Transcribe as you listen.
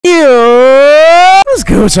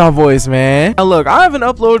good with y'all voice, man. Now look, I haven't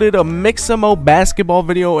uploaded a Mixamo basketball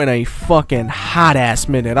video in a fucking hot ass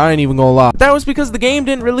minute. I ain't even gonna lie. That was because the game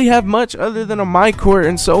didn't really have much other than a mic court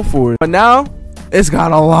and so forth. But now it's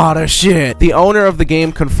got a lot of shit. The owner of the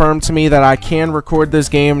game confirmed to me that I can record this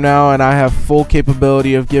game now, and I have full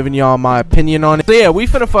capability of giving y'all my opinion on it. So yeah, we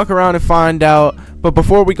finna fuck around and find out. But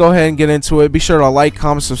before we go ahead and get into it, be sure to like,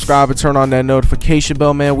 comment, subscribe, and turn on that notification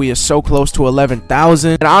bell, man. We are so close to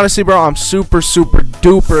 11,000. And honestly, bro, I'm super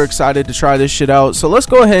duper excited to try this shit out. So let's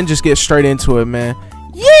go ahead and just get straight into it, man.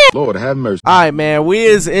 Yeah, Lord have mercy. All right, man, we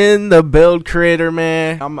is in the build creator,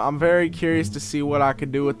 man. I'm very curious to see what I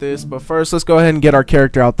could do with this, but first let's go ahead and get our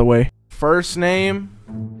character out the way. First name,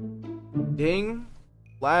 Ding.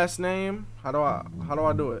 Last name, how do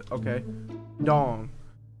I do it? Okay, Dong.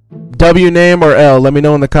 W name or L, let me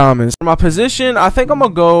know in the comments. For my position, I think I'm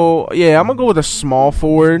gonna go, yeah, I'm gonna go with a small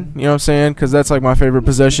forward, you know what I'm saying, because that's like my favorite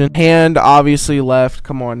position. Hand, obviously left,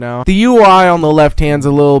 come on now. The UI on the left hand's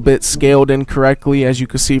a little bit scaled incorrectly, as you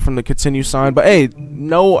can see from the continue sign, but hey,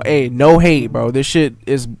 no hate, bro. This shit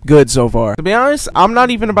is good so far. To be honest, I'm not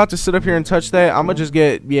even about to sit up here and touch that. I'm gonna just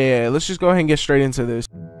get, yeah, let's just go ahead and get straight into this.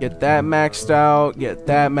 Get that maxed out, get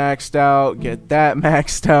that maxed out, get that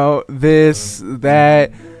maxed out, this,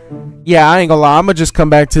 that. Yeah, I ain't gonna lie, I'm gonna just come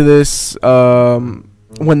back to this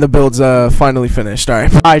when the build's finally finished.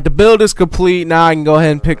 Alright, the build is complete. Now I can go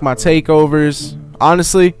ahead and pick my takeovers.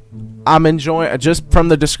 Honestly, I'm enjoying, just from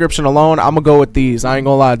the description alone, I'm gonna go with these. I ain't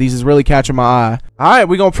gonna lie, these is really catching my eye. Alright,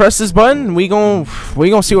 we gonna press this button. We gonna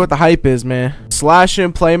see what the hype is, man. Slash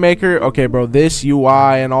in playmaker. Okay, bro, this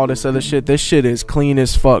UI and all this other shit, this shit is clean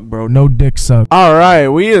as fuck, bro. No dick suck.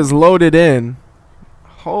 Alright, we is loaded in.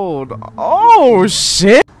 Hold on. Oh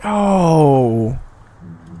shit. Oh,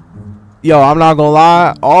 yo, I'm not gonna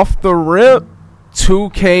lie, off the rip,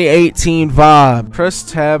 2K18 vibe. Press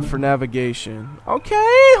tab for navigation. Okay,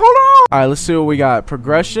 hold on. All right, let's see what we got.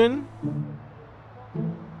 Progression.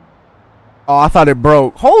 Oh, I thought it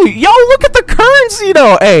broke. Holy, yo, look at the currency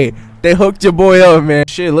though. Hey, they hooked your boy up, man.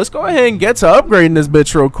 Shit, let's go ahead and get to upgrading this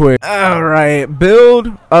bitch real quick. All right, build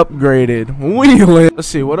upgraded. Wheeling. Let's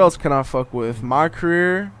see, what else can I fuck with? My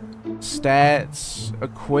career, stats,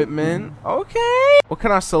 equipment. Okay. What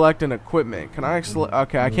can I select in equipment? Can I select?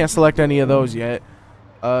 Okay, I can't select any of those yet.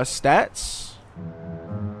 Stats.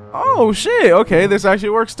 Oh shit, okay, this actually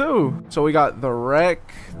works too. So we got the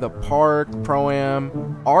rec, the park,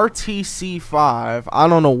 pro-am, RTC 5. I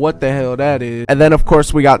don't know what the hell that is. And then of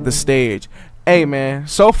course we got the stage. Hey man,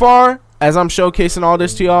 so far as I'm showcasing all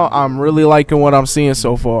this to y'all, I'm really liking what I'm seeing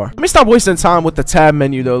so far. Let me stop wasting time with the tab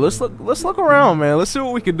menu though. Let's look around, man. Let's see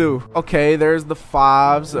what we can do. Okay, there's the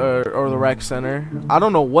fives or the rec center. I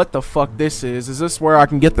don't know what the fuck this is. Is this where I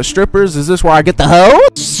can get the strippers? Is this where I get the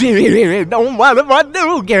hoes? Don't what if I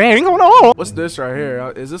do, gang? Hold on. What's this right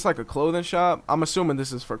here? Is this like a clothing shop? I'm assuming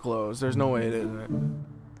this is for clothes. There's no way it isn't.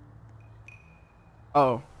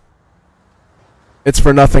 Oh, it's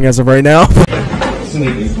for nothing as of right now.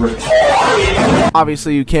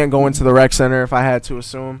 Obviously, you can't go into the rec center if I had to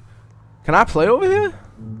assume. Can I play over here?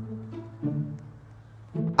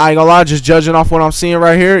 I ain't gonna lie, just judging off what I'm seeing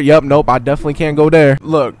right here. Yep, nope, I definitely can't go there.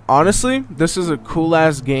 Look, honestly, this is a cool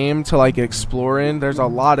ass game to like explore in. There's a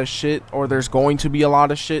lot of shit, or there's going to be a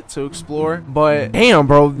lot of shit to explore. But damn,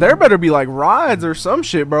 bro, there better be like rides or some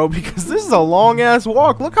shit, bro, because this is a long ass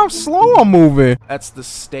walk. Look how slow I'm moving. That's the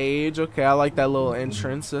stage. Okay, I like that little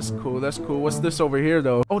entrance. That's cool. That's cool. What's this over here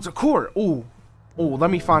though? Oh, it's a court. Ooh. Oh,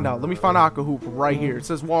 let me find out. Let me find out I can hoop right here. It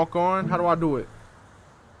says walk on. How do I do it?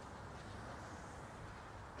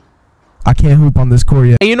 I can't hoop on this court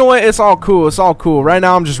yet. Hey, you know what? It's all cool. It's all cool. Right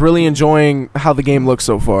now, I'm just really enjoying how the game looks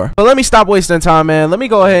so far. But let me stop wasting time, man. Let me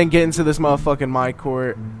go ahead and get into this motherfucking my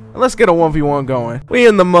court. And let's get a 1v1 going. We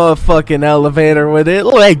in the motherfucking elevator with it.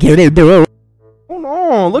 Let's get it, dude. Hold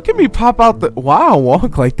on. Look at me pop out the... Wow,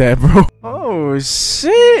 walk like that, bro. Oh,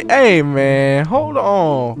 shit. Hey, man. Hold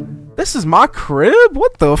on. This is my crib?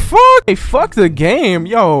 What the fuck? Hey, fuck the game.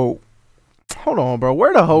 Yo. Hold on, bro.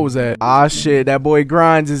 Where the hoes at? Ah, shit. That boy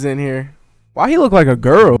Grinds is in here. Why he look like a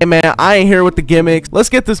girl? Hey, man, I ain't here with the gimmicks. Let's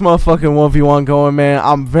get this motherfucking 1v1 going, man.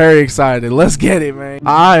 I'm very excited. Let's get it, man.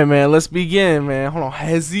 All right, man. Let's begin, man. Hold on.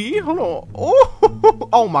 Hezzy. Hold on. Oh,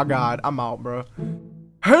 oh my God. I'm out, bro.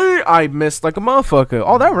 Hey, I missed like a motherfucker.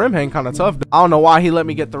 Oh, that rim hang kind of tough. I don't know why he let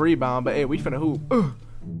me get the rebound, but hey, we finna hoop.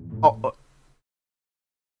 Oh,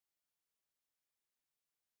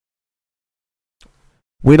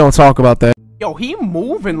 we don't talk about that. Yo, he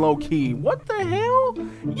moving low-key. What the hell?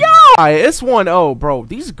 Yo! Alright, it's 1-0, bro.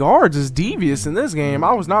 These guards is devious in this game.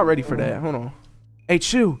 I was not ready for that. Hold on. Hey,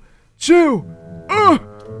 Chew. Chew!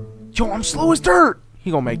 Yo, I'm slow as dirt.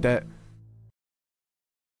 He gonna make that.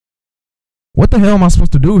 What the hell am I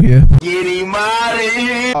supposed to do here? Get him out of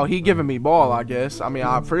here. Oh, he giving me ball, I guess. I mean,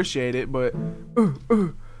 I appreciate it, but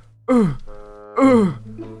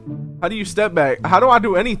how do you step back? How do I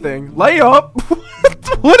do anything? Layup?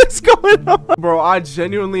 What is going on? Bro, I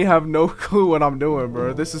genuinely have no clue what I'm doing,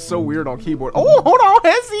 bro. This is so weird on keyboard. Oh, hold on,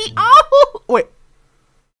 Hezzy. Oh, wait.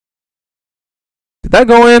 Did that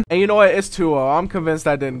go in? And you know what? It's 2-0. I'm convinced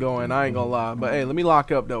that didn't go in. I ain't gonna lie. But hey, let me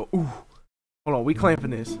lock up though. Ooh. Hold on, we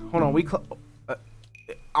clamping this. Hold on, we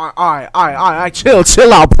alright,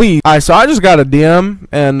 chill out, please. Alright, so I just got a DM,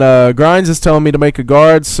 and Grinds is telling me to make a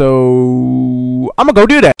guard, so I'm gonna go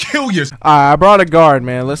do that. Kill yourself. Alright, I brought a guard,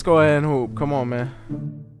 man. Let's go ahead and hoop. Come on,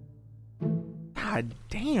 man. God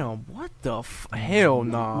damn, what the hell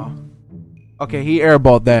nah. Okay, he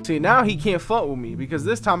airballed that. See, now he can't fuck with me, because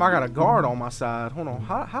this time I got a guard on my side. Hold on,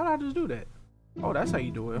 how did I just do that? Oh, that's how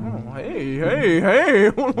you do it. Hold on. Hey.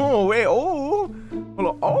 Hold on. Wait. Oh. Hold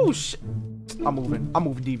on. Oh, shit. I'm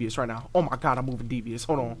moving devious right now. Oh, my God. I'm moving devious.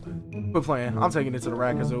 Hold on. Quit playing. I'm taking it to the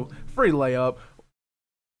Rackazoo. Free layup.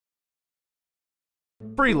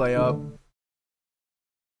 Free layup.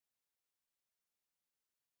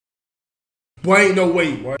 Boy, ain't no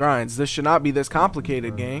way, boy. Grinds, this should not be this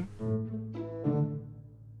complicated, gang.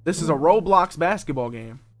 This is a Roblox basketball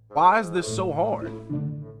game. Why is this so hard?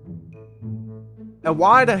 And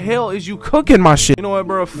why the hell is you cooking my shit? You know what,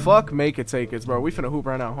 bro? Fuck make it take it, bro. We finna hoop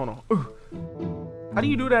right now. Hold on. How do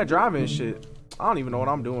you do that driving shit? I don't even know what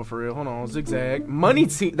I'm doing for real. Hold on. Zigzag. Money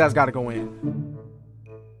team. That's gotta go in.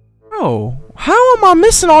 Bro, how am I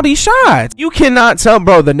missing all these shots? You cannot tell,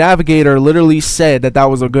 bro. The navigator literally said that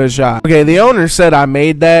was a good shot. Okay, the owner said I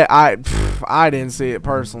made that. I didn't see it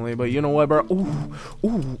personally, but you know what, bro?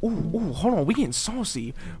 Ooh, hold on, we getting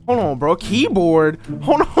saucy. Hold on, bro. Keyboard.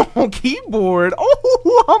 Hold on, keyboard.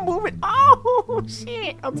 Oh, I'm moving. Oh,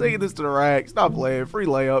 shit. I'm taking this to the rack. Stop playing. Free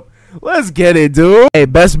layup. Let's get it, dude. Hey,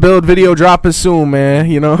 best build video dropping soon, man.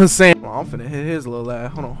 You know what I'm saying? I'm finna hit his little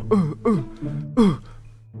ass. Hold on.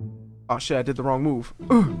 Oh, shit, I did the wrong move.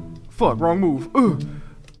 Fuck, wrong move.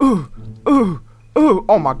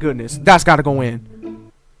 Oh, my goodness. That's gotta go in.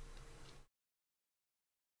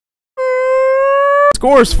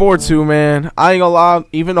 Score is 4-2, man. I ain't gonna lie,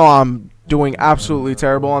 even though I'm doing absolutely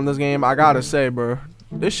terrible on this game, I gotta say, bro,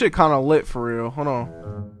 this shit kind of lit for real. Hold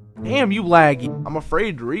on. Damn, you laggy. I'm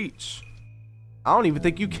afraid to reach. I don't even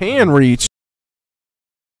think you can reach.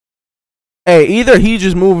 Hey, either he's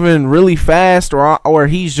just moving really fast or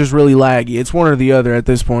he's just really laggy. It's one or the other at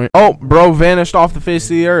this point. Oh, bro vanished off the face of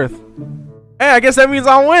the earth. Hey, I guess that means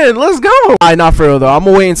I win. Let's go. Alright, not for real though. I'm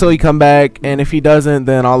gonna wait until he come back, and if he doesn't,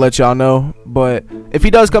 then I'll let y'all know. But if he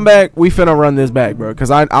does come back, we finna run this back, bro,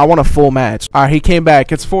 because I want a full match. Alright, he came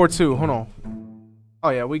back. It's 4-2. Hold on. Oh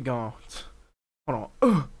yeah, we gone. Hold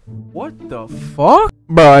on. What the fuck?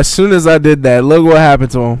 Bro, as soon as I did that, look what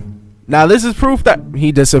happened to him. Now, this is proof that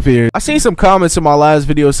he disappeared. I seen some comments in my last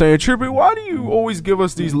video saying, Trippy, why do you always give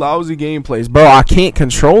us these lousy gameplays? Bro, I can't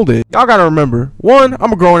control it. Y'all gotta remember, 1,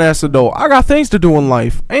 I'm a grown-ass adult. I got things to do in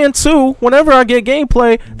life. And 2, whenever I get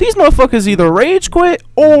gameplay, these motherfuckers either rage quit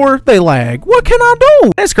or they lag. What can I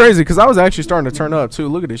do? That's crazy, because I was actually starting to turn up, too.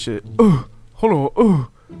 Look at this shit. Hold on.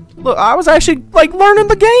 Look, I was actually, like, learning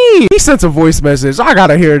the game. He sent a voice message. I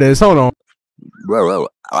gotta hear this. Hold on. Bro,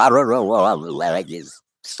 I don't know. I like this.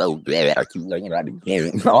 So glad I keep learning about the game.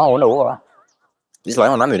 I don't know. Just like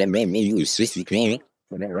I don't know that man made you switch between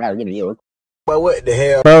me. But what the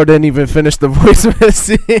hell? Bro didn't even finish the voice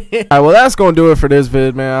message. Alright, well, that's gonna do it for this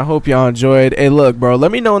vid, man. I hope y'all enjoyed. Hey, look, bro,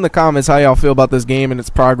 let me know in the comments how y'all feel about this game and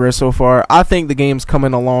its progress so far. I think the game's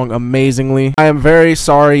coming along amazingly. I am very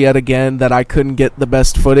sorry yet again that I couldn't get the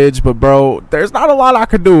best footage, but bro, there's not a lot I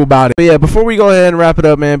could do about it. But yeah, before we go ahead and wrap it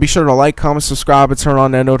up, man, be sure to like, comment, subscribe, and turn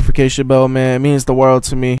on that notification bell, man. It means the world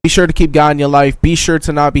to me. Be sure to keep God in your life. Be sure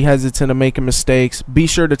to not be hesitant to making mistakes. Be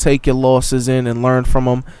sure to take your losses in and learn from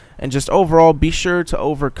them. And just overall, be sure to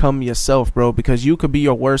overcome yourself, bro, because you could be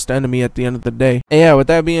your worst enemy at the end of the day. And yeah, with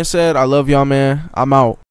that being said, I love y'all, man. I'm out.